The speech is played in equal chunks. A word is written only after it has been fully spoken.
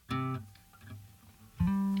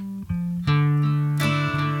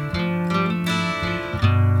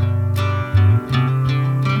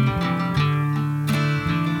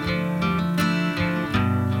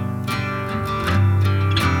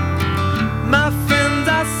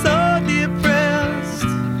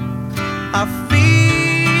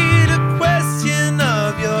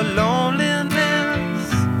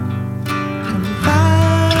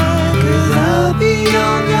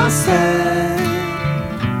sad.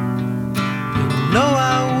 You know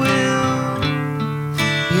I will.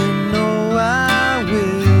 You know I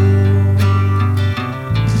will.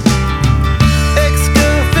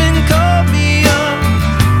 Ex-girlfriend called me up,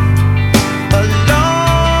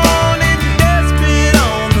 alone and desperate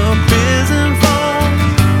on the prison phone.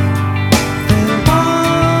 They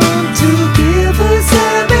want to give us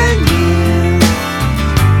 7 years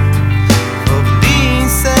for being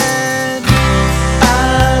sad. I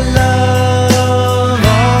love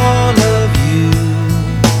all of you,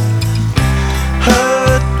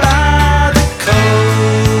 hurt by the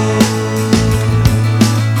cold,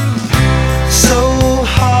 so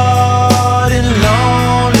hard and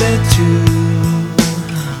lonely too,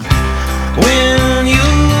 when you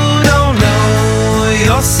don't know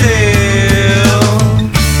yourself.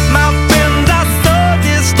 My friends are so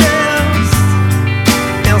distressed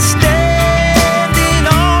and standing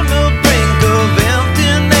on the brink of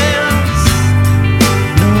emptiness.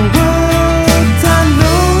 No words I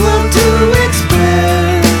know how to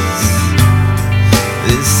express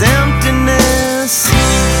this emptiness.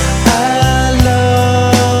 I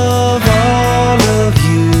love all of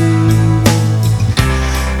you,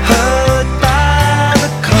 hurt by the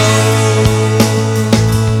cold,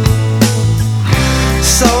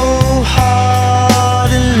 so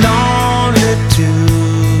hard and lonely too,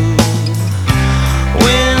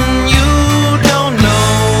 when you don't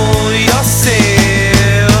know yourself.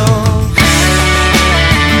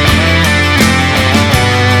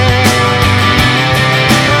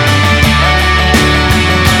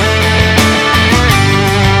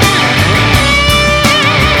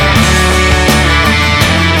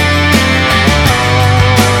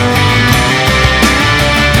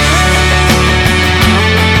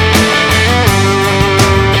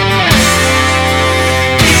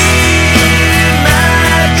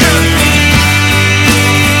 Imagine me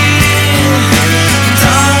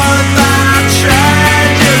taught by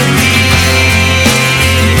tragedy,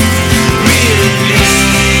 release is peace.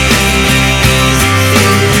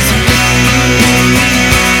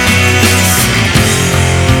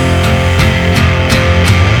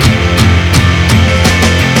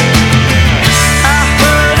 I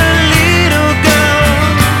heard a little girl,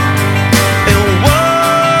 and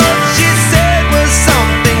what she said was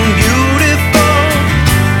something beautiful.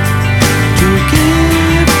 To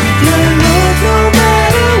give your love no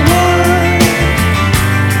matter what,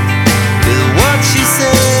 is what she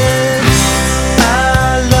said. I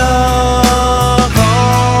love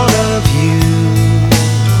all of you,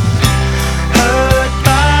 hurt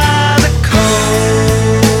by the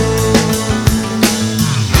cold,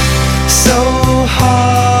 so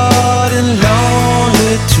hard and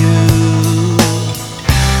lonely too,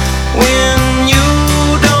 when you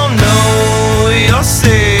don't know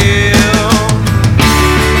yourself.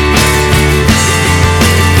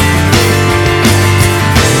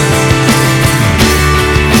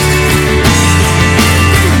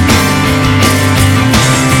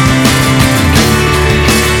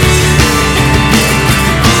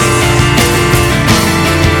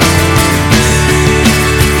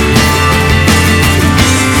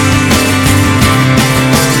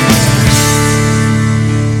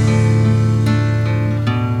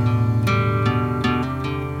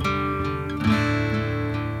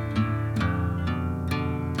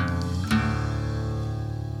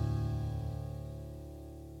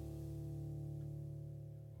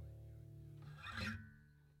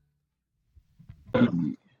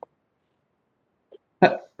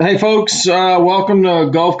 Hey, folks, welcome to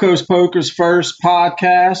Gulf Coast Poker's first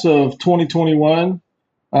podcast of 2021.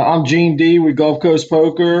 I'm Gene D with Gulf Coast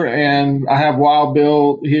Poker, and I have Wild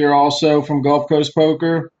Bill here also from Gulf Coast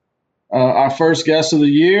Poker. Our first guest of the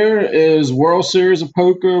year is World Series of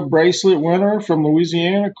Poker bracelet winner from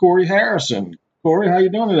Louisiana, Corey Harrison. Corey, how you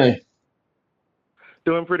doing today?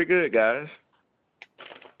 Doing pretty good, guys.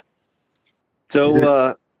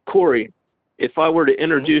 So, Corey, if I were to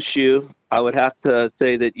introduce you, I would have to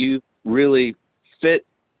say that you really fit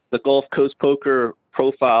the Gulf Coast Poker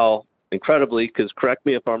profile incredibly, because correct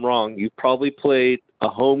me if I'm wrong, you probably played a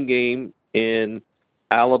home game in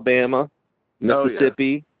Alabama,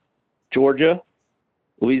 Mississippi, Georgia,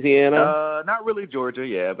 Louisiana? Not really Georgia,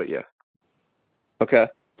 yeah, but yeah. Okay.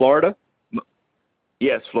 Florida?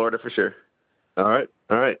 Yes, Florida for sure. All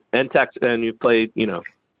right. And Texas, and you played,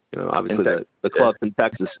 obviously the clubs in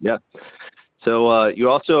Texas. Yeah. So you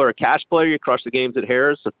also are a cash player. You crushed the games at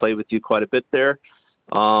Harris. I've played with you quite a bit there.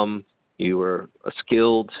 You were a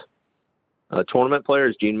skilled tournament player,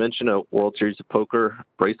 as Gene mentioned, a World Series of Poker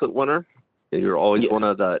bracelet winner. And you're always one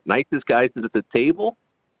of the nicest guys at the table.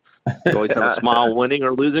 You always have a smile winning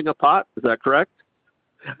or losing a pot. Is that correct?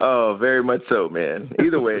 Oh, very much so, man.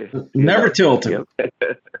 Either way. Never tilted. Yep.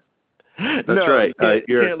 That's no, right.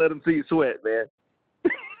 you can't let them see you sweat, man.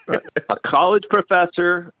 A college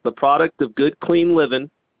professor, the product of good, clean living,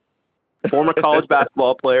 former college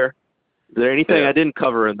basketball player. Is there anything I didn't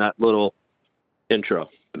cover in that little intro?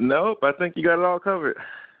 Nope, I think you got it all covered.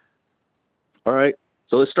 All right.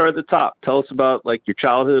 So let's start at the top. Tell us about like your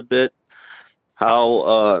childhood a bit,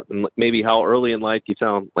 how maybe how early in life you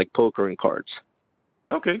found like poker and cards.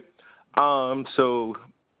 Okay. So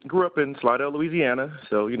grew up in Slidell, Louisiana,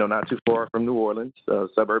 so not too far from New Orleans,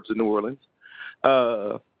 suburbs of New Orleans.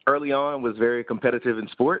 Early on was very competitive in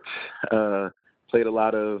sports. Played a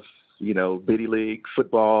lot of, bitty league,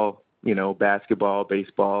 football, basketball,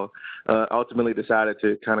 baseball. Ultimately decided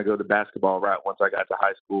to kind of go the basketball route once I got to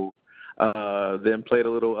high school. Then played a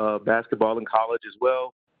little basketball in college as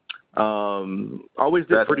well. Always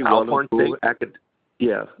did pretty well in school.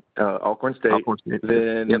 Alcorn State. Alcorn State.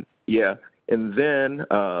 Then, and then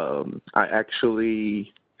I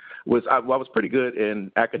actually I was pretty good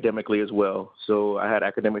in academically as well. So I had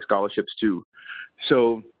academic scholarships too.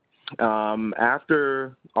 So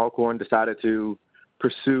after Alcorn, decided to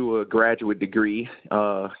pursue a graduate degree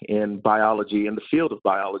in biology, in the field of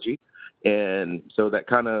biology. And so that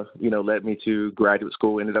kind of, led me to graduate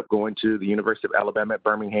school. Ended up going to the University of Alabama at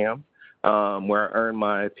Birmingham, where I earned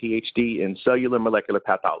my PhD in cellular molecular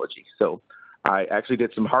pathology. So I actually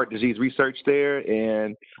did some heart disease research there.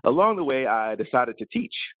 And along the way, I decided to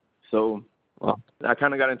teach. So I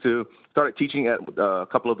kind of started teaching at a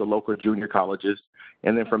couple of the local junior colleges.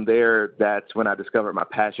 And then from there, that's when I discovered my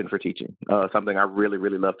passion for teaching, something I really,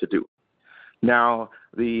 really love to do. Now,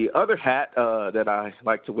 the other hat that I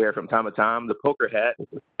like to wear from time to time, the poker hat,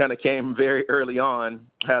 kind of came very early on.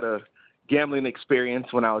 Had a gambling experience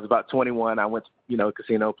when I was about 21. I went to,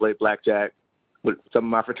 casino, played blackjack with some of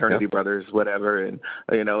my fraternity brothers, whatever, and,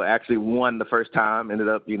 actually won the first time, ended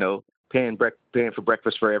up, paying for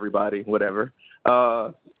breakfast for everybody, whatever.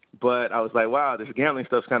 But I was like, wow, this gambling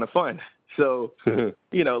stuff's kind of fun. So, lo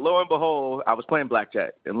and behold, I was playing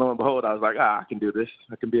blackjack. And lo and behold, I was like, I can do this.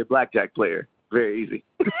 I can be a blackjack player. Very easy.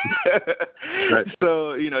 Right.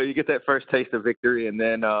 So, you get that first taste of victory. And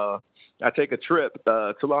then I take a trip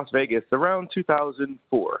to Las Vegas around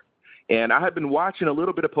 2004. And I had been watching a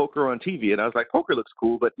little bit of poker on TV. And I was like, poker looks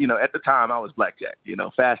cool. But, at the time, I was blackjack,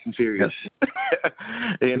 fast and furious,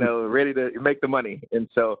 ready to make the money. And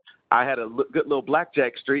so I had a good little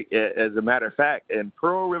blackjack streak, as a matter of fact, in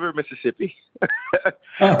Pearl River, Mississippi.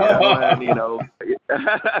 And,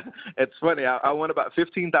 it's funny. I won about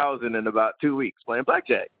 $15,000 in about 2 weeks playing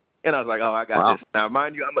blackjack. And I was like, oh, I got this. Now,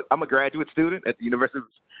 mind you, I'm a graduate student at the University of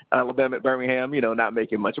Alabama at Birmingham, not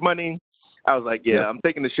making much money. I was like, I'm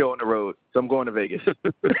taking the show on the road, so I'm going to Vegas.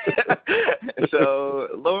 So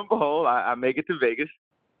lo and behold, I make it to Vegas,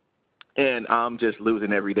 and I'm just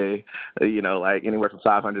losing every day, like anywhere from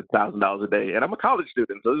 $500 to $1,000 a day. And I'm a college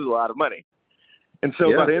student, so this is a lot of money. And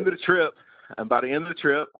so by the end of the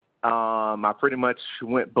trip, I pretty much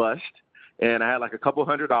went bust, and I had like a couple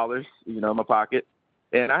 $100, in my pocket.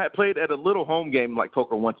 And I had played at a little home game like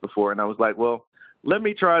poker once before, and I was like, well, let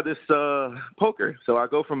me try this poker. So I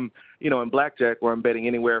go from, in blackjack where I'm betting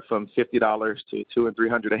anywhere from $50 to $200 and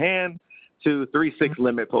 $300 a hand to 3-6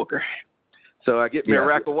 limit poker. So I get me a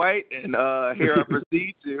rack of white, and here I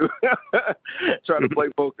proceed to try to play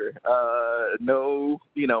poker. No,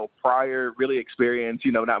 prior really experience,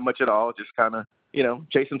 not much at all, just kind of,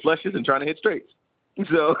 chasing flushes and trying to hit straights.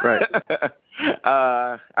 So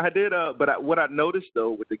I did, but what I noticed,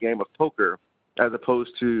 though, with the game of poker, as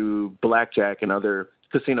opposed to blackjack and other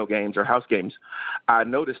casino games or house games, I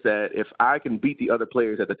noticed that if I can beat the other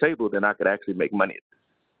players at the table, then I could actually make money.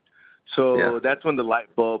 So that's when the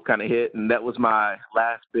light bulb kind of hit, and that was my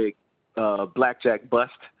last big blackjack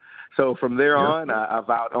bust. So from there on, I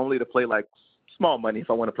vowed only to play like small money if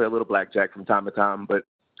I want to play a little blackjack from time to time. But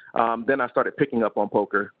then I started picking up on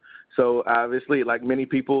poker. So obviously, like many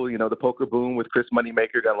people, the poker boom with Chris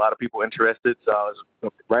Moneymaker got a lot of people interested. So I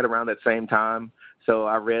was right around that same time. So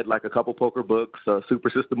I read like a couple poker books, Super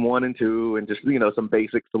System 1 and 2, and just, some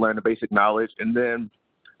basics to learn the basic knowledge. And then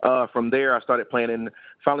from there, I started playing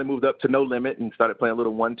finally moved up to No Limit and started playing a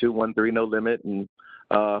little 1-2, 1-3, No Limit. And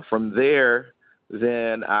from there,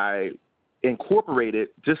 then I incorporated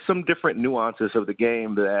just some different nuances of the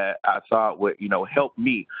game that I thought would, help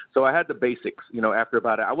me. So I had the basics, after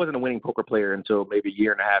I wasn't a winning poker player until maybe a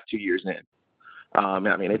year and a half, 2 years in.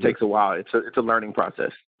 It takes a while. It's a learning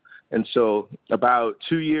process. And so about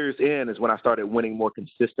 2 years in is when I started winning more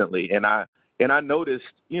consistently. And I noticed,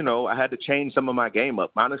 I had to change some of my game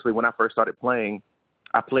up. Honestly, when I first started playing,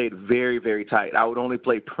 I played very, very tight. I would only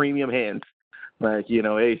play premium hands. Like,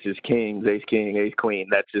 aces, kings, ace, king, ace, queen.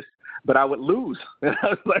 That's just, but I would lose. And I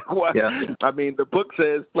was like, what? Yeah. I mean, the book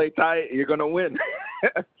says play tight, you're going to win.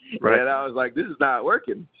 Right. And I was like, this is not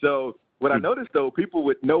working. So what I noticed, though, people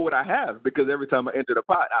would know what I have because every time I entered a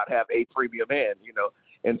pot, I'd have a premium hand,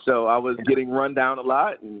 And so I was getting run down a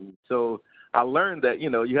lot. And so I learned that,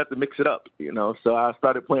 you have to mix it up, So I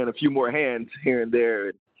started playing a few more hands here and there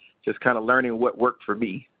and just kind of learning what worked for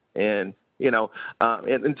me. And,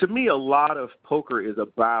 and to me, a lot of poker is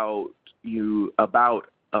about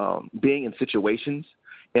being in situations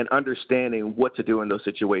and understanding what to do in those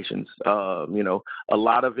situations. A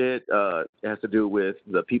lot of it has to do with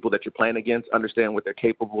the people that you're playing against, understand what they're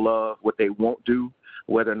capable of, what they won't do,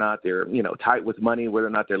 whether or not they're, tight with money, whether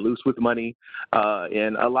or not they're loose with money.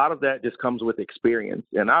 And a lot of that just comes with experience.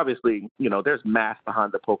 And obviously, there's math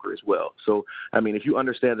behind the poker as well. So, I mean, if you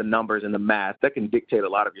understand the numbers and the math, that can dictate a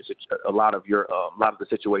lot of the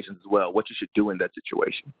situations as well, what you should do in that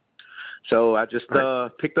situation. So I just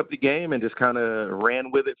picked up the game and just kind of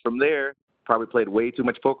ran with it from there. Probably played way too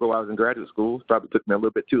much poker while I was in graduate school. Probably took me a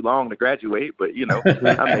little bit too long to graduate, but,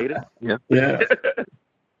 I made it. Yeah.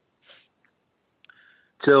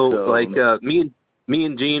 So me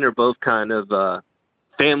and Gene are both kind of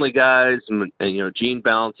family guys, and Gene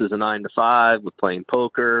balances a 9 to 5 with playing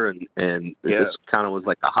poker, and this kind of was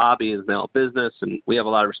like a hobby, is now a business, and we have a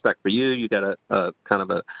lot of respect for you. You got a kind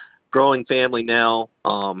of a growing family now,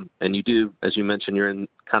 and you do, as you mentioned, you're in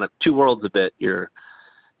kind of two worlds a bit. You're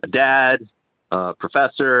a dad,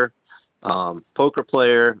 professor, poker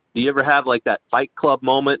player. Do you ever have like that Fight Club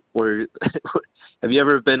moment where have you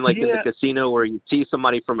ever been like in the casino where you see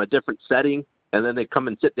somebody from a different setting and then they come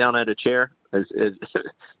and sit down at a chair?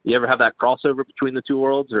 You ever have that crossover between the two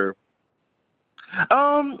worlds, or?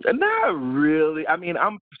 Not really. I mean,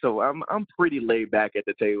 I'm pretty laid back at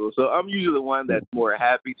the table, so I'm usually the one that's more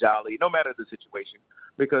happy, jolly, no matter the situation.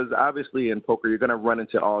 Because obviously in poker, you're going to run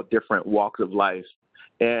into all different walks of life,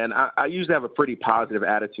 and I usually have a pretty positive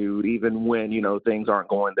attitude, even when things aren't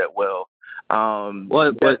going that well.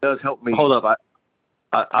 That does help me. Hold up,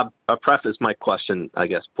 I preface my question, I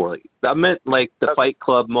guess, poorly. I meant like the Fight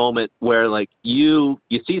Club moment where like you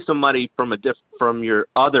see somebody from your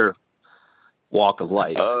other walk of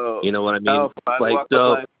life. You know what I mean?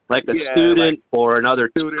 Like a student or another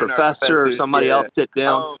professor or somebody else sit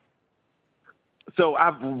down. So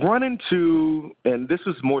I've run into, and this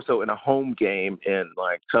was more so in a home game in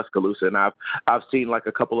like Tuscaloosa, and I've seen like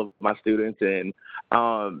a couple of my students, and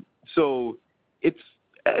so it's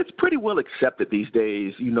pretty well accepted these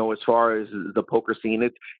days, as far as the poker scene.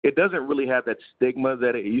 It doesn't really have that stigma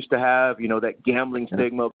that it used to have, that gambling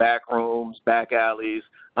stigma, back rooms, back alleys,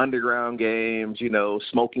 underground games,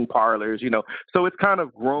 smoking parlors, So it's kind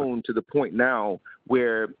of grown to the point now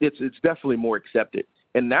where it's definitely more accepted.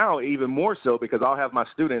 And now even more so because I'll have my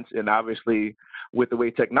students, and obviously with the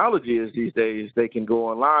way technology is these days, they can go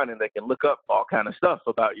online and they can look up all kind of stuff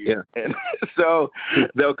about you. Yeah. And so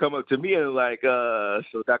they'll come up to me and like, so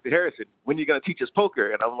Dr. Harrison, when are you going to teach us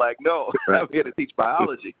poker? And I'm like, no, I'm here to teach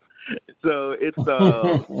biology. So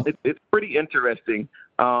it's pretty interesting,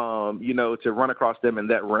 to run across them in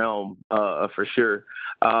that realm, for sure.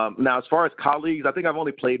 Now, as far as colleagues, I think I've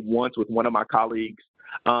only played once with one of my colleagues.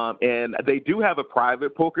 And they do have a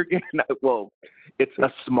private poker game. Well, it's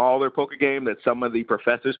a smaller poker game that some of the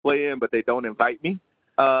professors play in, but they don't invite me.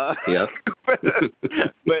 But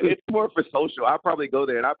it's more for social. I'll probably go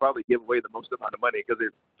there and I'll probably give away the most amount of money because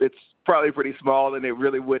it's probably pretty small and it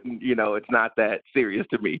really wouldn't, it's not that serious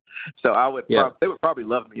to me. So they would probably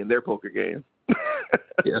love me in their poker game.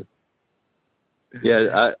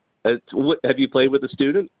 Have you played with a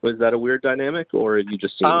student? Was that a weird dynamic, or have you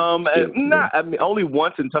just seen? Only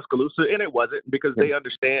once in Tuscaloosa, and it wasn't because they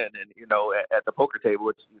understand. And at the poker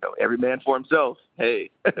table, it's every man for himself.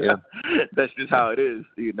 Hey, that's just how it is.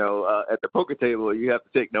 At the poker table, you have to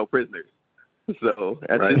take no prisoners. So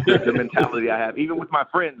that's just the mentality I have. Even with my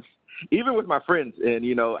friends,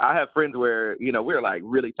 and I have friends where we're like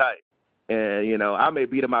really tight, and I may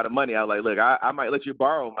beat them out of money. I'm like, look, I might let you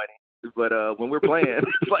borrow money. But when we're playing,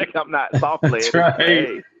 it's like I'm not soft playing. That's right.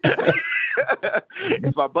 Hey.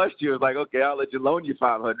 If I bust you, it's like, okay, I'll let you loan you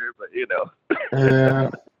 $500, but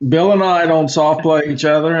Bill and I don't soft play each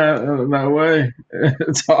other that way.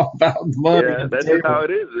 It's all about the money. Yeah, that's just how it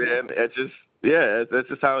is, man. That's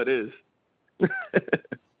just how it is.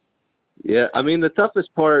 Yeah, I mean, the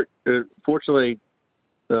toughest part, fortunately,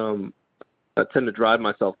 I tend to drive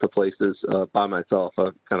myself to places by myself. I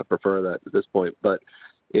kind of prefer that at this point, but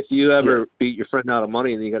if you ever beat your friend out of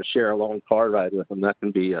money and you got to share a long car ride with them, that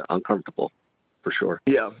can be uncomfortable, for sure.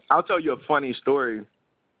 Yeah, I'll tell you a funny story.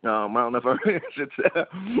 I don't know if I should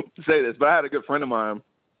say this, but I had a good friend of mine,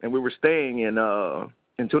 and we were staying in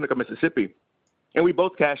Tunica, Mississippi, and we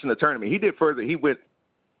both cashed in the tournament. He did further. He went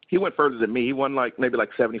further than me. He won maybe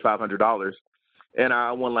 $7,500, and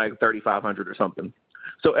I won $3,500 or something.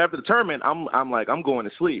 So after the tournament, I'm going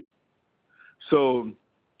to sleep. So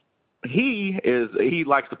he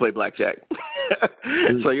likes to play blackjack.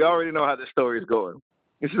 So you already know how this story is going.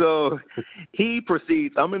 So he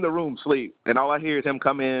proceeds. I'm in the room, sleep, and all I hear is him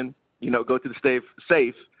come in, go to the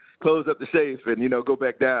safe, close up the safe, and, go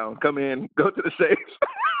back down. Come in, go to the safe,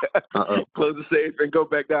 close the safe, and go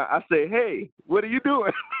back down. I say, hey, what are you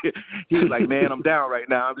doing? He's like, man, I'm down right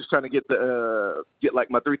now. I'm just trying to get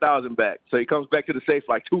my 3,000 back. So he comes back to the safe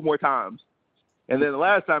 2 more times. And then the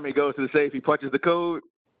last time he goes to the safe, he punches the code,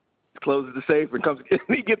 closes the safe, and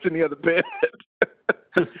he gets in the other bed.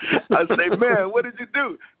 I say, man, what did you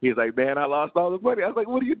do? He's like, man, I lost all the money. I was like,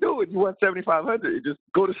 what are you doing? You won $7,500. Just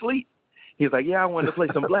go to sleep. He's like, yeah, I wanted to play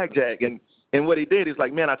some blackjack. And what he did is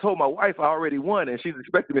like, man, I told my wife I already won, and she's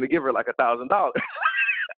expecting me to give her $1,000.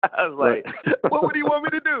 I was like, well, what do you want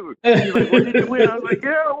me to do? He's like, well, did you win? I was like,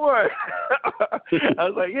 yeah, I won. I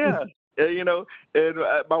was like, yeah. And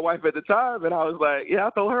my wife at the time, and I was like, yeah, I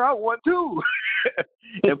told her I won too.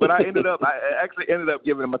 But I actually ended up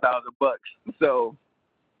giving him $1,000. So,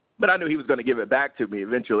 but I knew he was going to give it back to me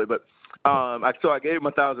eventually. But so I gave him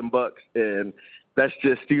 $1,000, and that's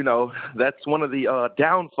just, that's one of the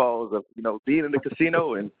downfalls of, being in the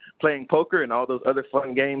casino and playing poker and all those other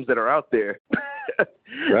fun games that are out there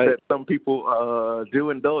right. that some people do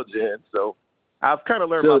indulge in. So I've kind of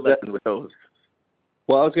learned my lesson with those.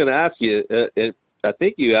 Well, I was going to ask you, I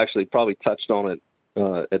think you actually probably touched on it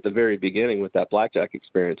at the very beginning with that blackjack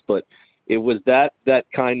experience, but it was that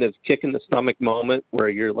kind of kick in the stomach moment where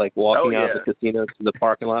you're walking out of the casino to the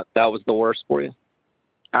parking lot. That was the worst for you?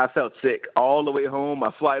 I felt sick all the way home,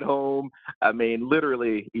 my flight home. I mean,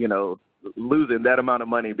 literally, losing that amount of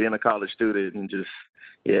money being a college student and just,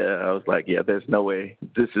 I was like, there's no way.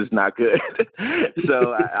 This is not good.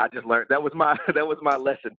 So I just learned that was my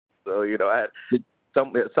lesson. So, I had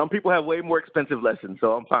some people have way more expensive lessons,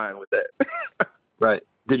 so I'm fine with that. Right.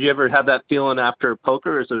 Did you ever have that feeling after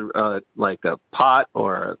poker? Is there a pot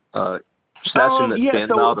or a session that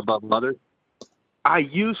stands out above others? I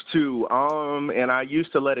used to, and I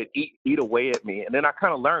used to let it eat away at me. And then I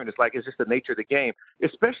kind of learned it's just the nature of the game,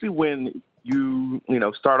 especially when you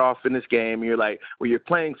start off in this game, you're where you're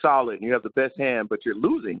playing solid and you have the best hand, but you're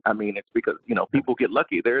losing. I mean, it's because, people get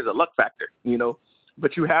lucky. There's a luck factor,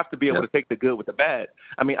 but you have to be able to take the good with the bad.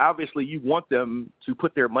 I mean, obviously you want them to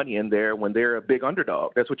put their money in there when they're a big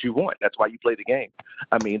underdog. That's what you want. That's why you play the game.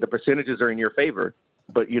 I mean, the percentages are in your favor.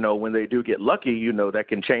 But, when they do get lucky, that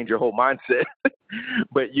can change your whole mindset.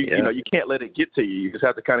 But, you can't let it get to you. You just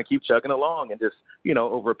have to kind of keep chugging along and just,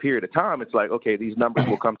 over a period of time, it's like, okay, these numbers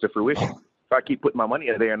will come to fruition. If I keep putting my money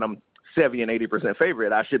in there and I'm 70 and 80%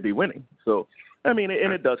 favorite, I should be winning. So, I mean,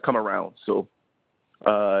 and it does come around. So,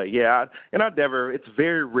 it's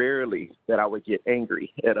very rarely that I would get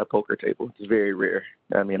angry at a poker table. It's very rare.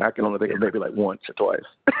 I mean, I can only think of maybe once or twice.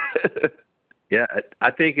 Yeah,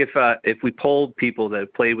 I think if we polled people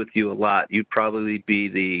that played with you a lot, you'd probably be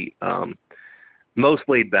the most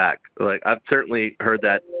laid back. I've certainly heard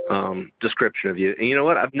that description of you. And you know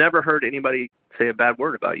what? I've never heard anybody say a bad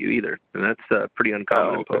word about you either, and that's pretty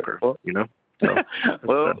uncommon in poker. Well, So,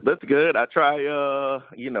 well, that's good. I try,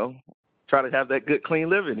 try to have that good clean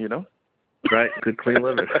living. Right, good clean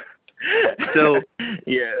living. So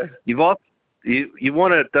you won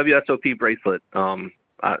a WSOP bracelet.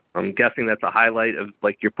 I'm guessing that's a highlight of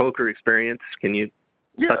your poker experience. Can you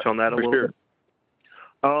touch on that a little bit?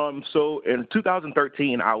 So in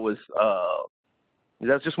 2013,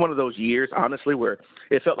 that's just one of those years, honestly, where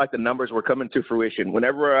it felt like the numbers were coming to fruition.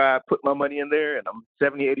 Whenever I put my money in there and I'm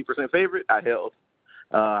 70, 80% favorite, I held.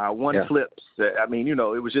 I won flips. I mean, it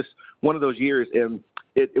was just one of those years. And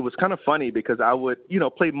it was kind of funny because I would,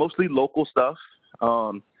 play mostly local stuff.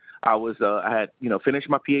 I had, finished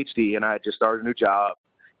my PhD and I had just started a new job.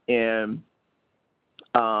 And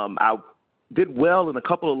I did well in a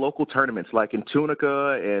couple of local tournaments, like in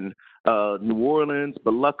Tunica and New Orleans.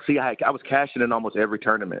 But luckily, I was cashing in almost every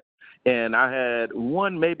tournament. And I had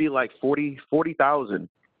won maybe 40,000,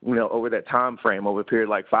 over that time frame, over a period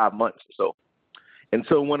of 5 months or so. And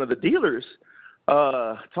so one of the dealers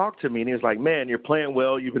talked to me, and he was like, man, you're playing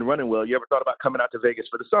well. You've been running well. You ever thought about coming out to Vegas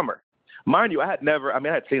for the summer? Mind you, I had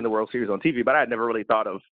seen the World Series on TV, but I had never really thought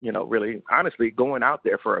of, really honestly going out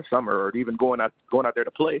there for a summer or even going out there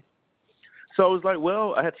to play. So I was like,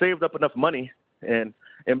 well, I had saved up enough money, and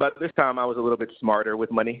by this time I was a little bit smarter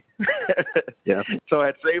with money. Yeah. So I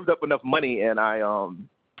had saved up enough money, and I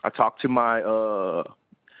I talked to my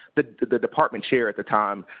the department chair at the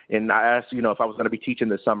time, and I asked, if I was going to be teaching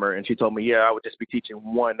this summer, and she told me, yeah, I would just be teaching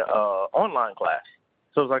one online class.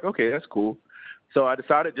 So I was like, okay, that's cool. So I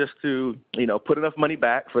decided just to, put enough money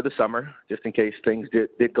back for the summer, just in case things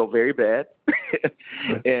did go very bad,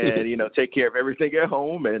 and, take care of everything at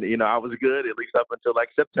home. And, I was good at least up until like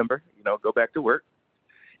September, go back to work.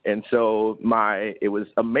 And so it was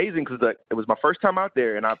amazing because it was my first time out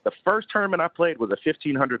there. And the first tournament I played was a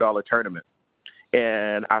 $1,500 tournament.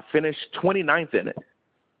 And I finished 29th in it.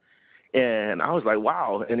 And I was like,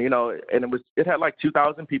 wow. And, and it had like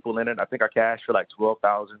 2,000 people in it. I think I cashed for like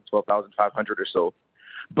 12,500 or so.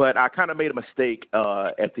 But I kind of made a mistake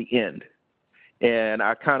at the end. And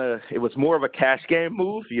it was more of a cash game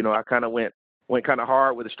move. I kind of went kind of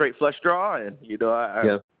hard with a straight flush draw. And,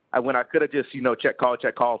 I could have just, check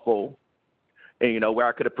call, fold. And, where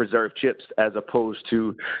I could have preserved chips as opposed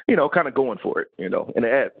to, kind of going for it, and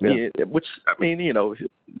which,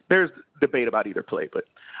 there's debate about either play, but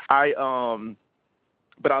I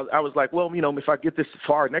was like, well, if I get this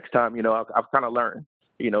far next time, I've kind of learned,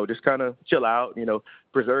 just kind of chill out,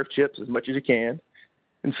 preserve chips as much as you can.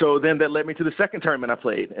 And so then that led me to the second tournament I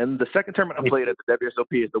played. And the second tournament I played at the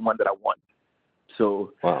WSOP is the one that I won.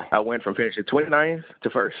 So wow. I went from finishing 29th to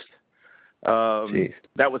first.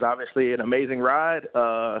 That was obviously an amazing ride.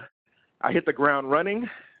 I hit the ground running.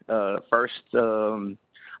 First,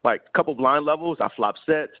 like a couple blind levels, I flopped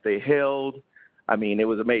sets. They held. I mean, it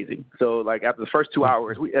was amazing. So, like after the first 2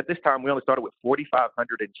 hours, at this time we only started with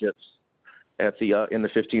 4,500 in chips at the in the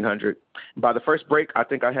 1,500. By the first break, I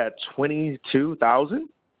think I had 22,000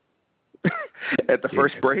 at the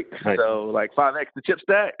first break. Nice. So, like 5x the chip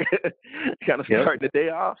stack, kind of starting the day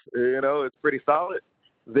off. It's pretty solid.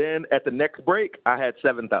 Then at the next break, I had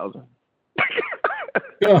 7,000.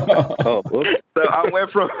 So I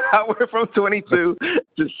went from 22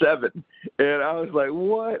 to 7, and I was like,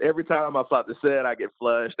 "What?" Every time I flopped the set, I get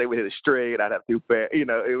flushed. They would hit it straight. I'd have 2 pair.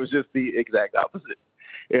 It was just the exact opposite.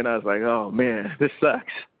 And I was like, "Oh man, this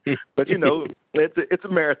sucks." But it's a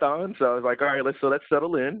marathon, so I was like, "All right, let's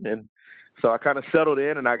settle in." And so I kind of settled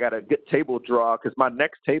in, and I got a good table draw because my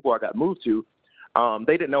next table I got moved to,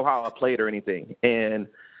 they didn't know how I played or anything, and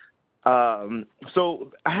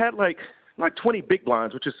so I had like 20 big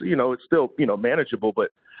blinds, which is, it's still, manageable.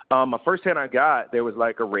 But my first hand I got, there was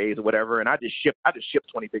like a raise or whatever. And I just shipped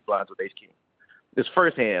 20 big blinds with ace king. This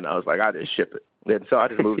first hand, I was like, I just ship it. And so I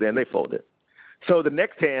just moved in, they folded. So the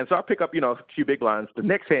next hand, so I pick up, a few big blinds. The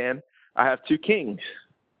next hand, I have 2 kings,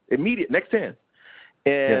 immediate next hand.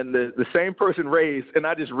 And the same person raised, and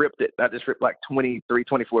I just ripped it. I just ripped like 23,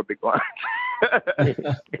 24 big blinds. And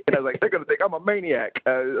I was like, they're going to think I'm a maniac,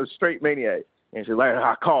 a straight maniac. And she's like,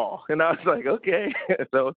 I call. And I was like, okay.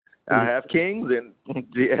 So I have kings and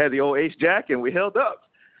had the old ace jack, and we held up.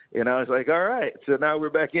 And I was like, all right. So now we're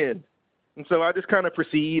back in. And so I just kind of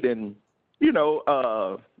proceed and,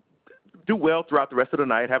 do well throughout the rest of the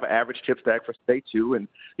night, have an average chip stack for day 2. And,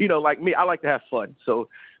 like me, I like to have fun. So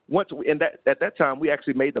at that time, we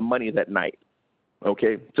actually made the money that night.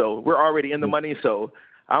 Okay. So we're already in the money. So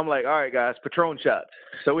I'm like, all right, guys, Patron shots.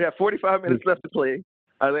 So we have 45 minutes left to play.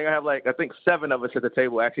 I think 7 of us at the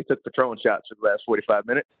table actually took Patron shots for the last 45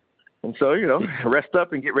 minutes. And so, rest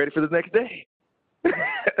up and get ready for the next day.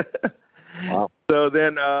 Wow. So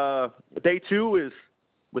then day 2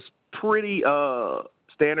 was pretty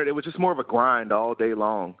standard. It was just more of a grind all day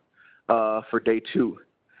long for day 2.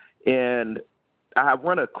 And I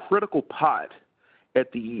run a critical pot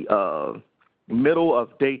at the middle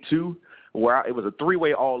of day 2 where it was a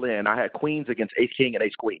 3-way all-in. I had queens against ace king and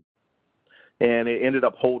ace queen. And it ended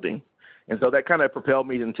up holding. And so that kind of propelled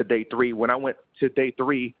me into day 3. When I went to day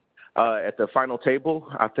 3 at the final table,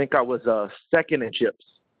 I think I was second in chips.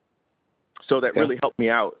 So that really helped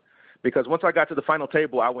me out because once I got to the final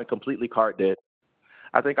table, I went completely card dead.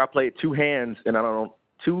 I think I played 2 hands and I don't know,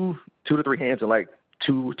 2 to 3 hands in like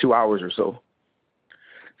two hours or so.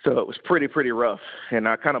 So it was pretty rough. And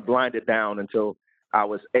I kind of blinded down until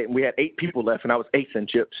we had 8 people left and I was 8th in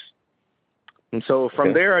chips. And so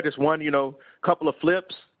from there, I just won, a couple of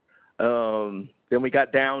flips. Then we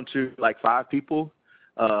got down to like 5 people.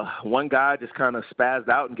 One guy just kind of spazzed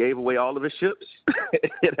out and gave away all of his chips.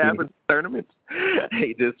 It happens in tournaments.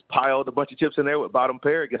 He just piled a bunch of chips in there with bottom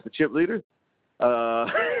pair against the chip leader. But,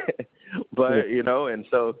 and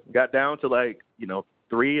so got down to like,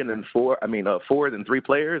 3 and then 4, 4 and then 3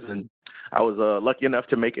 players. And I was lucky enough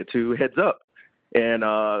to make it to heads up. And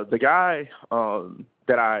the guy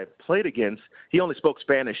that I played against, he only spoke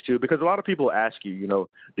Spanish too, because a lot of people ask you,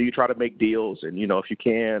 do you try to make deals? And, if you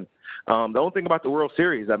can. The only thing about the World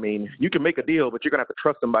Series, I mean, you can make a deal, but you're going to have to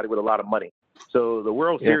trust somebody with a lot of money. So the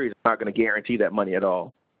World Series is not going to guarantee that money at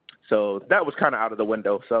all. So that was kind of out of the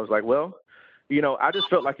window. So I was like, well, I just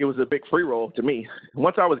felt like it was a big free roll to me.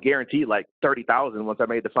 Once I was guaranteed like $30,000 once I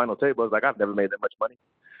made the final table, I was like, I've never made that much money.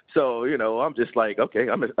 So, I'm just like, okay,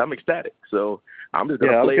 I'm ecstatic. So I'm just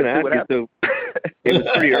going to play and see what happens. So it was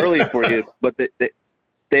pretty early for you, but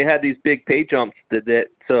they had these big pay jumps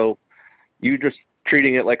so you just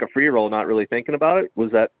treating it like a free roll, not really thinking about it?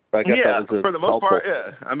 Was that, I guess that was for the most part,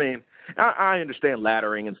 yeah. I mean, I understand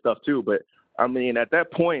laddering and stuff too, but I mean, at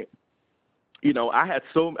that point, I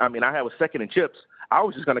was second in chips. I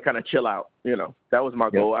was just going to kind of chill out. That was my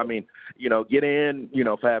goal. I mean, get in,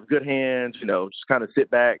 if I have good hands, just kind of sit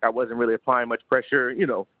back. I wasn't really applying much pressure,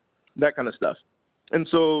 that kind of stuff. And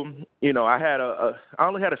so, I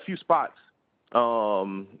only had a few spots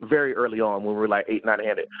very early on when we were like 8,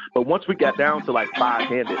 9-handed. But once we got down to like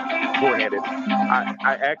 5-handed, 4-handed,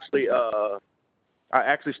 I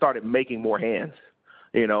actually started making more hands,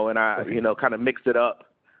 and I, kind of mixed it up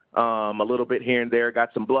a little bit here and there,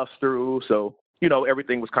 got some bluffs through. So,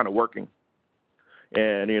 everything was kind of working.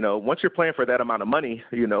 And, once you're playing for that amount of money,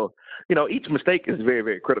 each mistake is very,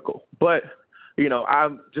 very critical. But, I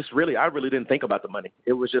really didn't think about the money.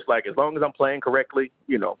 It was just like, as long as I'm playing correctly,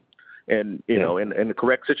 and, in the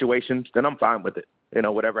correct situations, then I'm fine with it.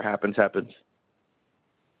 Whatever happens, happens.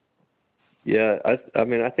 Yeah. I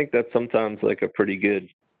mean, I think that's sometimes like a pretty good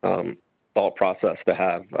thought process to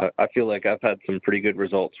have. I feel like I've had some pretty good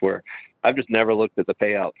results where I've just never looked at the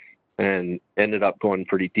payouts and ended up going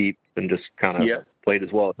pretty deep and just kind of played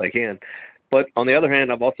as well as I can. But on the other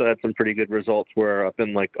hand, I've also had some pretty good results where I've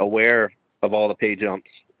been like aware of all the pay jumps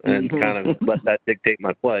and kind of let that dictate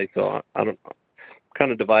my play. So I don't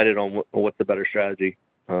kind of divided on what's the better strategy.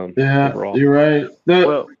 Overall. You're right.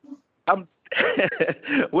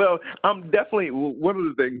 I'm definitely, one of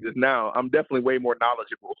the things is now I'm definitely way more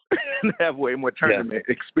knowledgeable and have way more tournament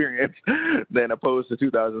experience than opposed to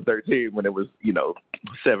 2013 when it was,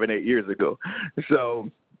 7-8 years ago. So,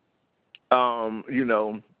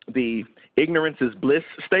 the ignorance is bliss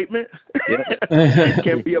statement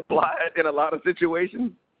can be applied in a lot of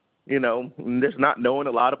situations. Just not knowing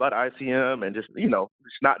a lot about ICM and just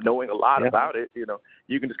not knowing a lot about it,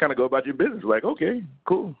 you can just kind of go about your business like, okay,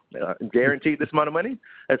 cool. Guaranteed this amount of money.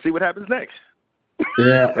 Let's see what happens next.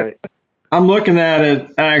 Yeah. I'm looking at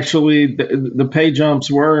it. Actually, the pay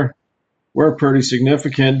jumps were pretty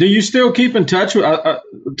significant. Do you still keep in touch with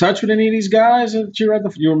any of these guys that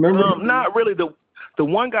you remember? Not really. The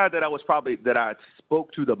one guy that I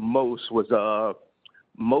spoke to the most was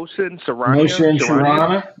Mohsen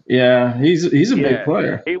Sharania. Yeah, he's a big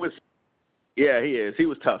player. He is. He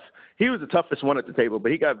was tough. He was the toughest one at the table,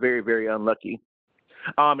 but he got very, very unlucky.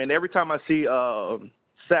 And every time I see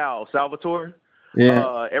Salvatore,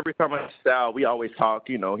 every time I see Sal, we always talk.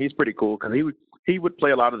 He's pretty cool because he would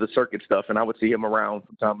play a lot of the circuit stuff, and I would see him around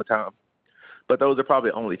from time to time. But those are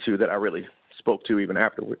probably the only two that I really spoke to even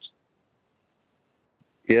afterwards.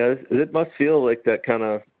 Yeah, it must feel like that kind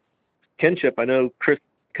of kinship. I know Chris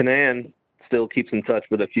Canan still keeps in touch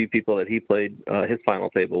with a few people that he played his final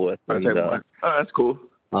table with. And, that's cool.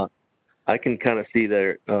 I can kind of see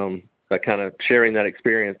that kind of sharing that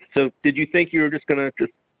experience. So did you think you were just going to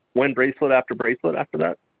just win bracelet after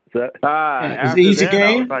that? Is that easy game?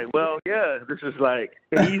 I was like, well, yeah, this is like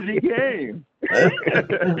an easy game.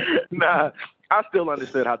 Nah, I still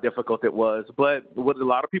understood how difficult it was. But what a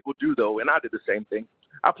lot of people do, though, and I did the same thing,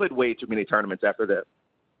 I played way too many tournaments after that.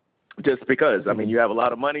 Just because, I mean, you have a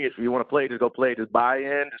lot of money. If you want to play, just go play. Just buy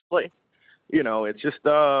in, just play. It's just,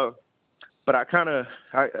 but I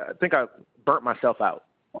think I burnt myself out,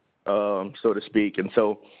 so to speak. And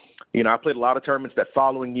so, I played a lot of tournaments that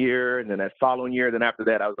following year, and then that following year. Then after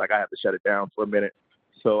that, I was like, I have to shut it down for a minute.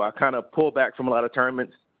 So I kind of pulled back from a lot of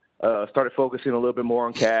tournaments, started focusing a little bit more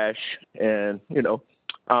on cash, and,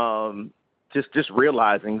 just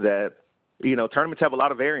realizing that, tournaments have a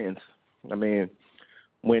lot of variance. I mean,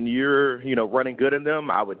 when you're, running good in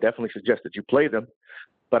them, I would definitely suggest that you play them.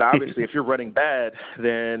 But obviously, if you're running bad,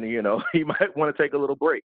 then, you might want to take a little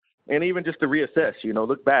break. And even just to reassess,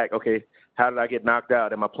 look back, okay, how did I get knocked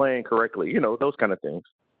out? Am I playing correctly? Those kind of things.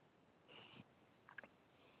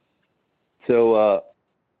 So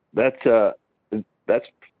that's I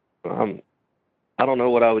don't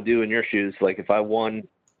know what I would do in your shoes. Like if I won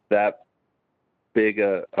that big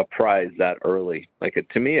a prize that early, like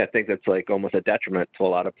to me, I think that's like almost a detriment to a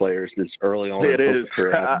lot of players this early on. It is.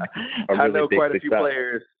 I know quite a few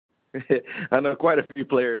players. I know quite a few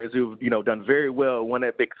players who've, done very well, won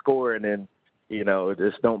that big score, and then,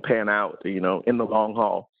 just don't pan out, in the long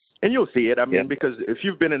haul. And you'll see it. I mean, because if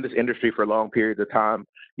you've been in this industry for long periods of time,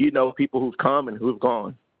 people who've come and who've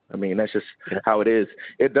gone. I mean, that's just how it is.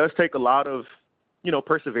 It does take a lot of,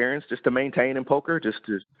 perseverance just to maintain in poker, just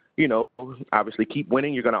to, obviously keep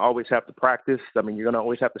winning. You're going to always have to practice. I mean, you're going to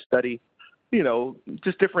always have to study,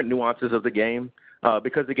 just different nuances of the game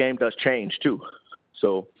because the game does change too.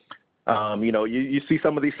 So, you see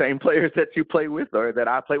some of these same players that you play with or that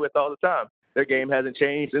I play with all the time. Their game hasn't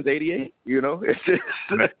changed since '88. It's just,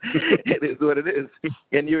 it is what it is.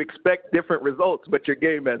 And you expect different results, but your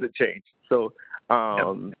game hasn't changed. So,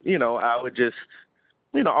 I would just,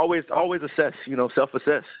 always assess,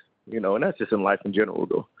 self-assess, and that's just in life in general,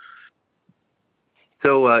 though.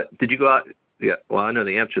 So did you go out? Yeah, well, I know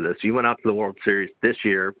the answer to this. You went out to the World Series this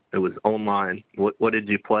year. It was online. What did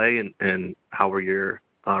you play, and how were your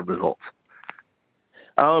results?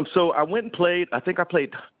 So I went and played. I think I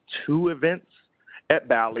played 2 events at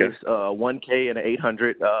Bally's, 1K and an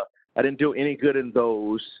 800. I didn't do any good in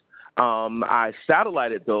those. I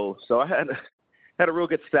satellited though, so I had a real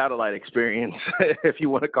good satellite experience, if you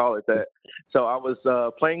want to call it that. So I was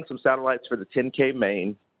playing some satellites for the 10K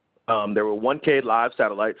main. There were 1K live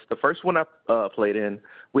satellites. The first one I played in,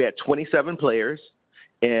 we had 27 players,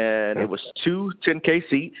 and it was 2 10K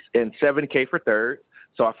seats and 7K for third.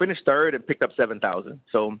 So I finished third and picked up 7,000.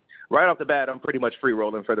 So right off the bat, I'm pretty much free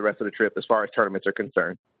rolling for the rest of the trip as far as tournaments are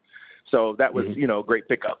concerned. So that was, great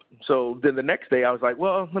pickup. So then the next day I was like,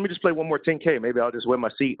 well, let me just play one more 10K. Maybe I'll just win my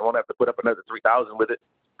seat and I won't have to put up another 3,000 with it.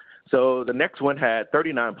 So the next one had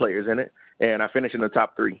 39 players in it, and I finished in the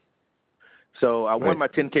top 3. So I won my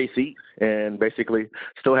 10K seat and basically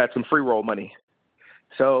still had some free roll money.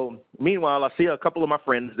 So meanwhile, I see a couple of my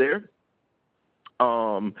friends there.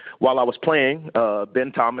 While I was playing,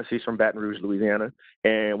 Ben Thomas, he's from Baton Rouge, Louisiana,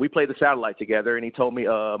 and we played the satellite together, and he told me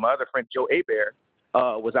my other friend, Joe Hebert,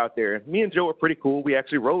 was out there. Me and Joe were pretty cool. We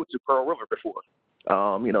actually rode to Pearl River before,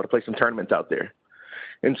 to play some tournaments out there.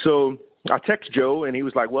 And so I text Joe, and he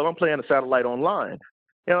was like, well, I'm playing a satellite online.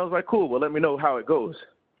 And I was like, cool, well, let me know how it goes.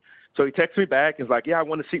 So he texted me back and was like, yeah, I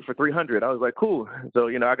won a seat for 300. I was like, cool. So,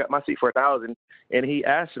 I got my seat for 1,000. And he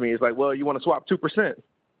asked me, he's like, well, you want to swap 2%?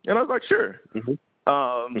 And I was like, sure.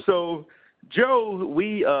 So Joe,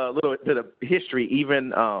 we a little bit of history,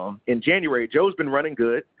 even in January, Joe's been running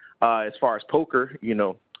good as far as poker,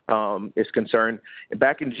 is concerned. And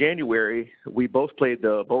back in January, we both played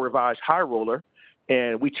the Beau Rivage High Roller,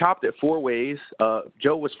 and we chopped it 4 ways.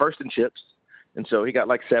 Joe was first in chips, and so he got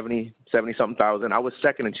like 70-something thousand. I was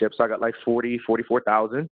second in chips, so I got like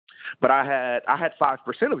 44,000. But I had 5%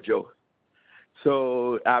 of Joe.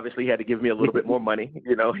 So obviously he had to give me a little bit more money.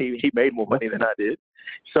 He made more money than I did.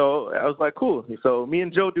 So I was like, cool. So me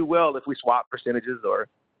and Joe do well if we swap percentages or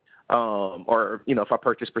if I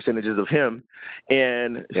purchase percentages of him.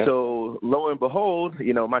 And so lo and behold,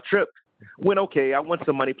 my trip went okay. I won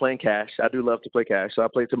some money playing cash. I do love to play cash. So I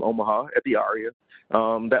played some Omaha at the Aria.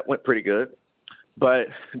 That went pretty good. But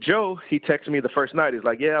Joe, he texted me the first night. He's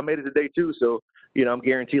like, yeah, I made it to day 2. So, I'm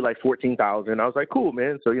guaranteed like 14,000. I was like, cool,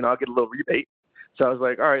 man. So, I'll get a little rebate. So I was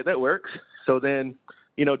like, all right, that works. So then,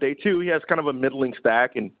 day 2, he has kind of a middling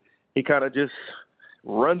stack, and he kind of just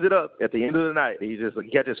runs it up at the end of the night. He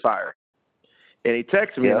catches fire. And he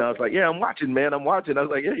texted me, and I was like, yeah, I'm watching, man. I'm watching. I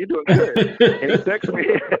was like, yeah, you're doing good. And he texted me.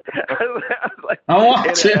 I was like, I'm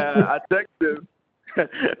watching. And, I texted him,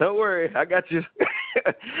 don't worry, I got you.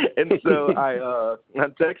 And so I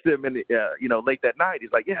texted him, and, late that night,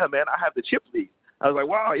 he's like, yeah, man, I have the chip lead. I was like,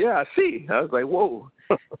 wow, yeah, I see. I was like, whoa.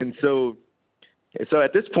 And so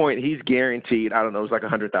at this point, he's guaranteed, I don't know, it was like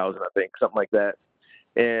 100,000, I think, something like that.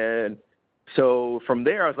 And so from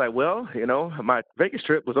there, I was like, well, my Vegas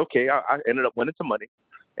trip was okay. I ended up winning some money.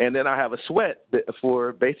 And then I have a sweat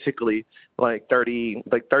for basically like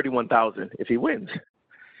 31,000 if he wins.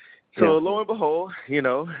 So lo and behold,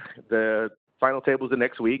 the final table's the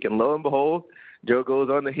next week. And lo and behold, Joe goes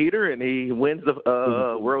on the heater and he wins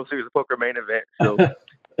the World Series of Poker main event. So,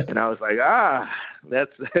 and I was like,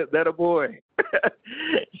 that's that a boy.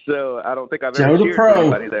 So I don't think I've ever cheered for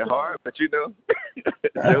anybody that hard, but Joe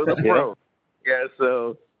the pro. Yeah.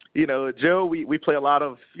 So, Joe, we play a lot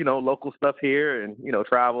of, local stuff here and,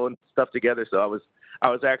 travel and stuff together. So I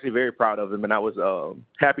was actually very proud of him, and I was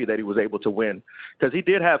happy that he was able to win because he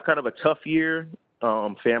did have kind of a tough year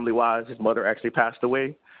family-wise. His mother actually passed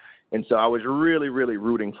away. And so I was really, really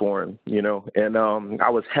rooting for him, and I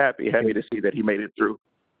was happy to see that he made it through.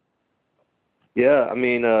 Yeah, I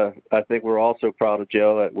mean, I think we're also proud of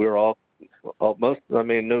Joe. That we're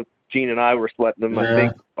Gene and I were sweating him. I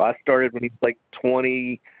think I started when he was like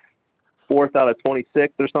 20, 24th out of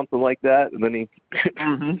 26 or something like that, and then he,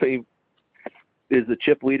 he is the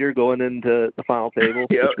chip leader going into the final table,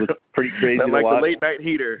 which was pretty crazy to like watch. the late night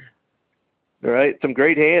heater. All right, some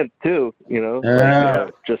great hands too. Yeah.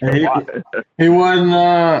 Just he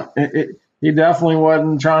wasn't. He definitely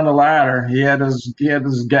wasn't trying to ladder. He had his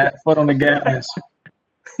foot on the gas.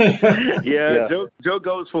 Yeah. Joe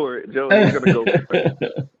goes for it. Joe is gonna go for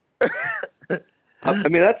it. I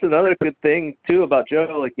mean, that's another good thing too about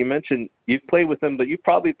Joe. Like you mentioned, you've played with him, but you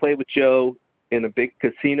probably played with Joe in a big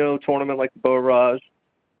casino tournament like the Beau Rage,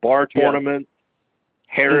 bar tournament,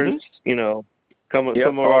 Harris. Some of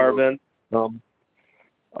our events.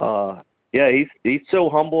 He's so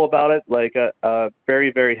humble about it. Like,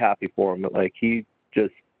 very, very happy for him. Like, he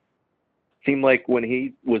just seemed like when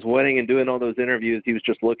he was winning and doing all those interviews, he was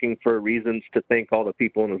just looking for reasons to thank all the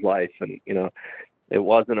people in his life. And, it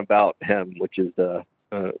wasn't about him, which is a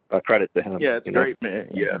credit to him. Yeah, it's great, man.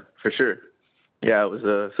 Yeah, for sure. Yeah, I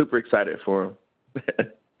was super excited for him.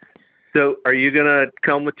 So are you going to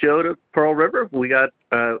come with Joe to Pearl River? We got,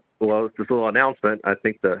 it's this little announcement. I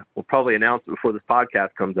think we'll probably announce it before this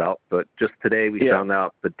podcast comes out, but just today we found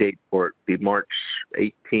out the date for it, the March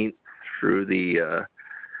 18th through the,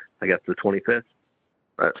 I guess the 25th.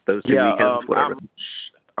 Those 2 weekends, whatever.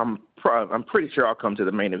 I'm pretty sure I'll come to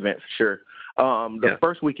the main event for sure. The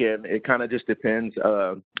first weekend, it kind of just depends.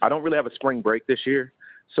 I don't really have a spring break this year,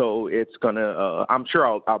 so it's gonna. I'm sure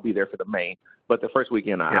I'll be there for the main. But the first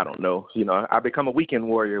weekend, I don't know. I become a weekend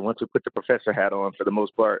warrior once we put the professor hat on for the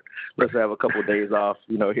most part. Let's have a couple of days off,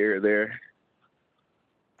 here or there.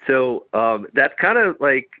 So that's kind of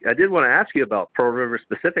like, I did want to ask you about Pearl River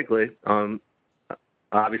specifically.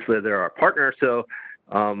 Obviously, they're our partner, so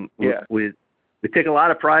we take a lot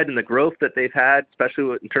of pride in the growth that they've had,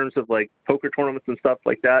 especially in terms of like poker tournaments and stuff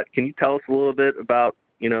like that. Can you tell us a little bit about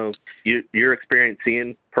your experience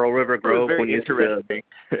seeing Pearl River grow when you interesting.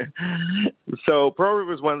 So Pearl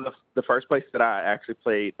River was one of the first places that I actually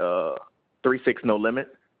played 3-6 no limit,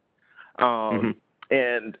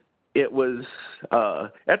 and it was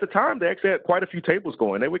at the time they actually had quite a few tables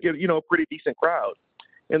going. They would get a pretty decent crowd,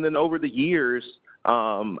 and then over the years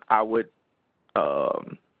I would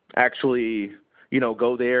actually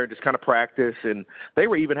go there, just kind of practice, and they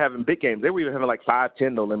were even having big games. They were even having like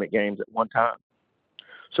 5-10 no limit games at one time.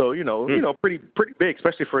 So, pretty big,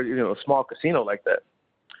 especially for, a small casino like that.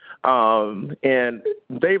 And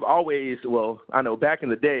they've always, I know back in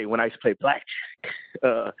the day when I used to play blackjack,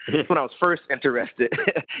 when I was first interested,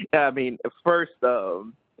 when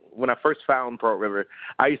I first found Pearl River,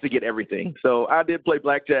 I used to get everything. So I did play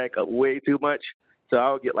blackjack way too much. So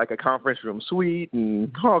I would get like a conference room suite and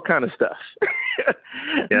all kind of stuff.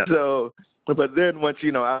 So, but then once,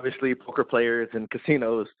 obviously poker players and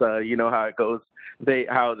casinos, you know how it goes. You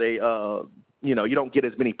don't get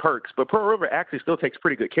as many perks, but Pearl River actually still takes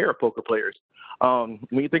pretty good care of poker players. When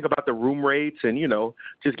you think about the room rates and,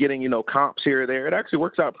 just getting, comps here or there, it actually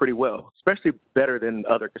works out pretty well, especially better than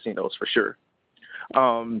other casinos for sure.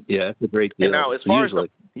 It's a great deal. And now as far as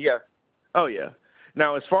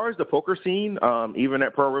now, as far as the poker scene, even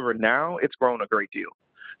at Pearl River now, it's grown a great deal.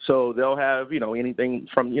 So they'll have, anything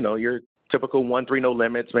from, your typical 1-3 no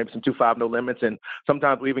limits, maybe some 2-5 no limits, and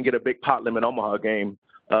sometimes we even get a big pot limit Omaha game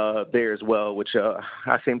there as well, which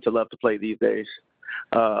I seem to love to play these days.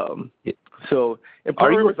 So,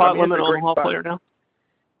 are you a pot limit Omaha player now?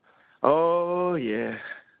 Oh yeah,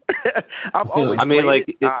 I've always. I mean, like.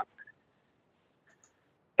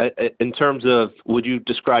 In terms of, would you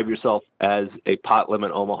describe yourself as a pot limit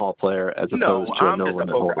Omaha player as opposed to a no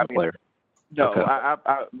limit Hold'em player? No, okay.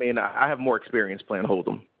 I have more experience playing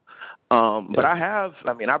Hold'em. But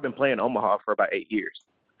I've been playing Omaha for about 8 years.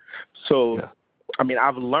 So,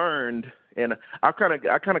 I've learned, and I kind of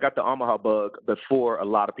got the Omaha bug before a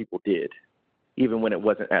lot of people did, even when it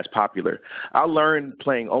wasn't as popular. I learned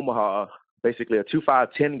playing Omaha, basically a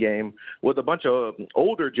 2-5-10 game with a bunch of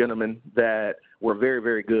older gentlemen that were very,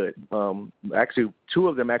 very good. Actually, 2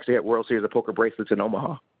 of them actually had World Series of Poker bracelets in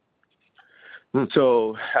Omaha.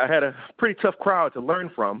 So I had a pretty tough crowd to learn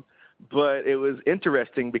from, but it was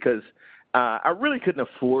interesting because I really couldn't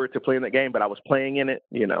afford to play in that game, but I was playing in it.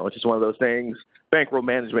 It's just one of those things. Bankroll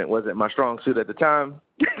management wasn't my strong suit at the time.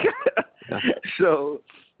 So,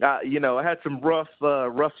 I had some rough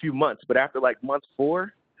few months, but after like month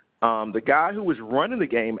 4, the guy who was running the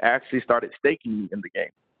game actually started staking me in the game.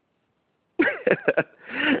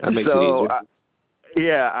 That makes it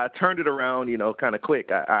easier. I turned it around, kind of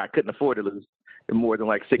quick. I couldn't afford to lose more than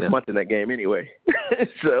like 6 months in that game anyway.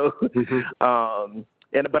 So,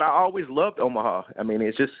 but I always loved Omaha.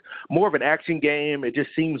 It's just more of an action game. It just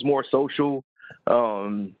seems more social.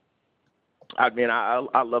 I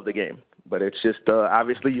love the game. but it's just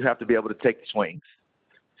obviously you have to be able to take the swings.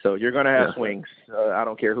 So you're going to have swings. I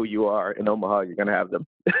don't care who you are in Omaha, you're going to have them.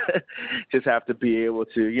 Just have to be able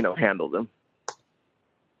to, handle them.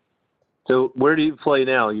 So where do you play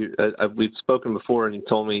now? We've spoken before, and you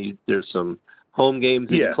told me there's some home games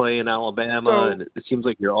that you play in Alabama, and it seems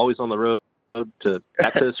like you're always on the road to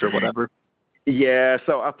Texas or whatever. Yeah,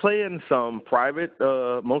 so I play in some private,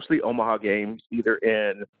 mostly Omaha games, either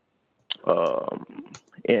in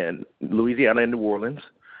Louisiana and New Orleans.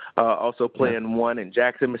 Also playing one in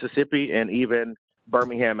Jackson, Mississippi, and even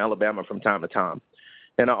Birmingham, Alabama from time to time.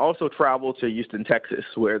 And I also travel to Houston, Texas,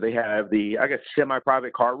 where they have the,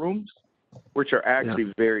 semi-private card rooms, which are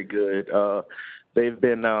actually very good. They've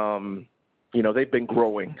been, they've been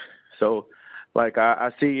growing. So, like,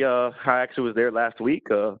 I see, I actually was there last week,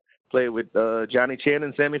 played with Johnny Chan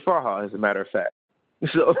and Sammy Farha, as a matter of fact.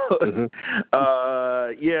 So,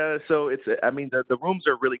 so it's, the rooms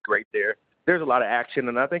are really great there. There's a lot of action,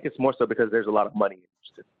 and I think it's more so because there's a lot of money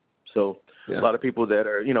interested. So a lot of people that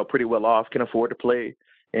are, pretty well off can afford to play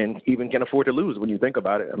and even can afford to lose when you think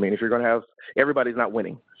about it. I mean, if you're going to have – everybody's not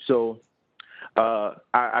winning. So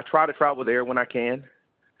I try to travel there when I can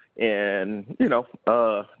and,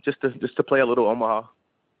 just to play a little Omaha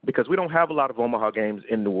because we don't have a lot of Omaha games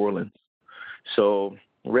in New Orleans. So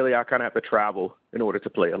really I kind of have to travel in order to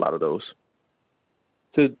play a lot of those.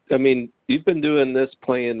 So, you've been doing this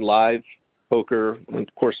playing live poker, and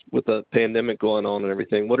of course, with the pandemic going on and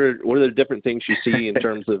everything. What are the different things you see in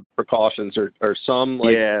terms of precautions? Or some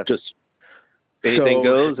just anything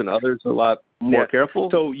goes, and others a lot more careful?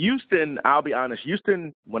 So Houston, I'll be honest,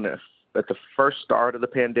 when at the first start of the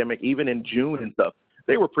pandemic, even in June and stuff,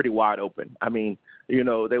 they were pretty wide open. I mean, they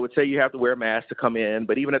would say you have to wear a mask to come in,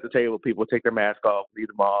 but even at the table, people would take their mask off, leave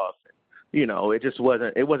them off. It just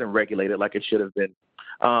wasn't regulated like it should have been.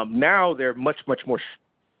 Now they're much, much more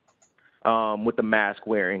with the mask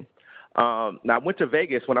wearing. Now I went to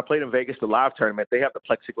Vegas. When I played in Vegas, the live tournament, they have the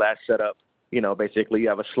plexiglass set up. Basically you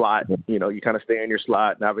have a slot, you kind of stay in your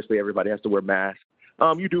slot, and obviously everybody has to wear masks.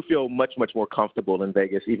 You do feel much, much more comfortable in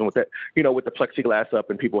Vegas, even with that, with the plexiglass up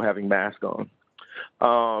and people having masks on.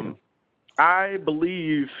 I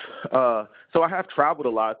believe, so I have traveled a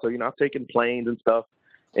lot. So, I've taken planes and stuff,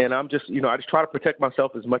 and I'm just, I just try to protect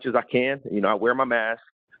myself as much as I can. I wear my mask,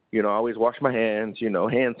 I always wash my hands,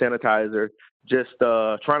 hand sanitizer, just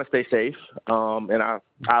trying to stay safe. And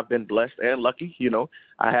I've been blessed and lucky,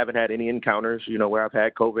 I haven't had any encounters, where I've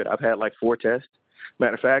had COVID. I've had like 4 tests.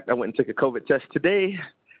 Matter of fact, I went and took a COVID test today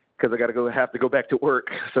because I have to go back to work.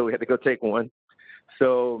 So we had to go take one.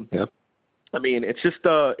 So, it's just,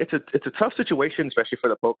 it's a tough situation, especially for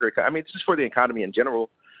the poker. It's just for the economy in general.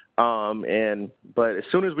 But as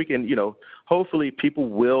soon as we can, hopefully people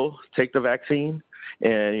will take the vaccine.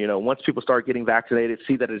 And, once people start getting vaccinated,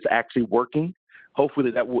 see that it's actually working, hopefully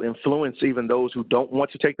that will influence even those who don't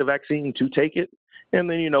want to take the vaccine to take it. And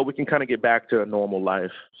then, we can kind of get back to a normal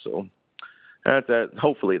life. So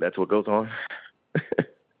hopefully that's what goes on.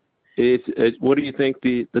 What do you think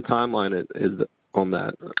the timeline is on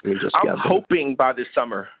that? I'm hoping by this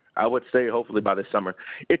summer. I would say hopefully by this summer.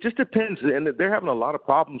 It just depends. And they're having a lot of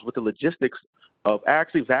problems with the logistics of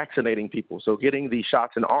actually vaccinating people. So getting the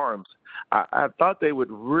shots in arms. I thought they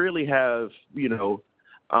would really have,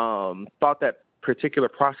 thought that particular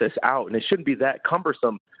process out. And it shouldn't be that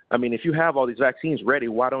cumbersome. If you have all these vaccines ready,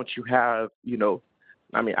 why don't you have,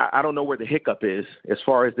 I don't know where the hiccup is as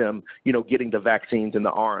far as them, getting the vaccines in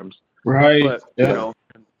the arms. Right. But,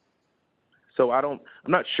 so I'm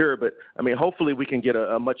not sure, but hopefully we can get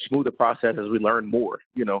a much smoother process as we learn more,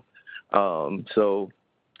 so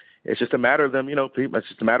it's just a matter of them, it's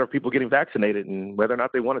just a matter of people getting vaccinated and whether or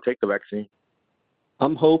not they want to take the vaccine.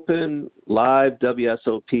 I'm hoping live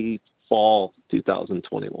WSOP fall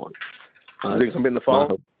 2021. I think it's going to be in the fall. I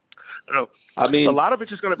don't know. A lot of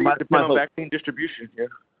it's just going to be depend on vaccine distribution.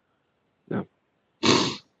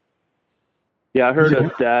 Yeah, I heard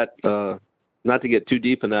a stat, not to get too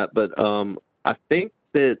deep in that, but I think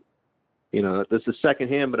that, this is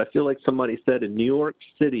secondhand, but I feel like somebody said in New York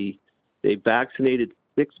City, they vaccinated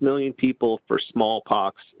 6 million people for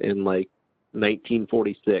smallpox in like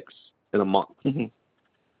 1946 in a month.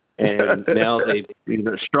 And now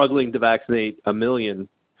they're struggling to vaccinate 1 million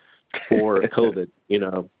for COVID,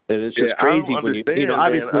 and it's just crazy when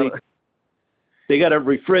obviously they got to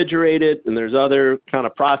refrigerate it, and there's other kind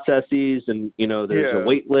of processes, and there's a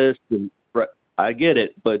wait list, and I get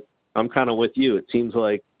it, but I'm kind of with you. It seems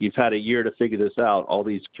like you've had a year to figure this out. All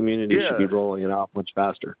these communities should be rolling it out much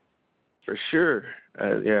faster. For sure. I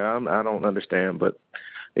don't understand, but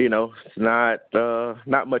it's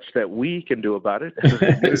not much that we can do about it.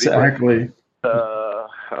 Exactly.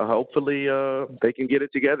 hopefully they can get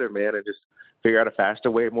it together, man, and just figure out a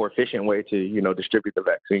faster way, more efficient way to distribute the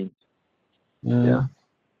vaccine. Yeah.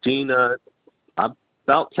 Gene, I'm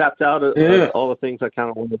about tapped out of all the things I kind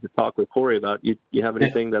of wanted to talk with Corey about. You have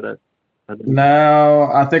anything that No,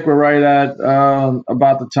 I think we're right at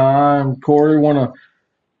about the time. Corey, want to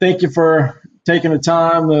thank you for taking the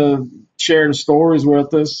time to share the stories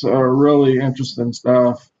with us. Really interesting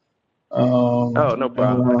stuff. Oh, no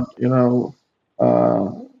problem.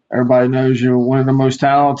 Everybody knows you're one of the most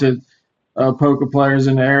talented poker players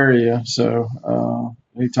in the area. So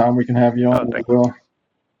anytime we can have you on, we will.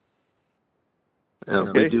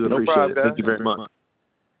 We do appreciate it. Thank you very much.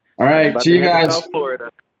 All right, see you guys. South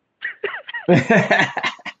Florida.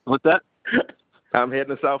 What's that? I'm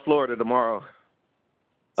heading to South Florida tomorrow.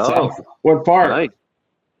 What part? Nice.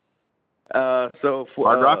 So for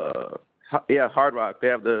Hard Rock. Hard Rock. They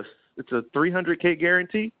have it's a $300K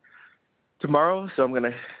guarantee tomorrow, so I'm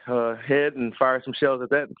gonna head and fire some shells at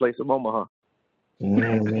that and play some Omaha.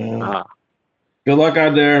 Man. Good luck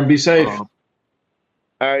out there and be safe. All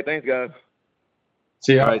right, thanks, guys.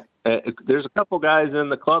 See ya. All right. There's a couple guys in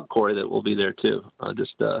the club, Corey, that will be there too.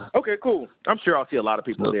 Okay, cool. I'm sure I'll see a lot of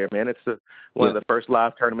people there, man. It's one of the first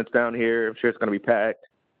live tournaments down here. I'm sure it's going to be packed.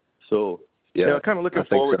 So, kind of looking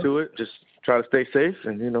forward to it. Just try to stay safe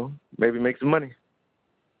and, maybe make some money.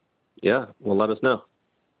 Yeah, well, let us know.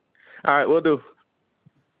 All right, we'll do.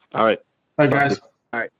 All right. Bye, guys. All right.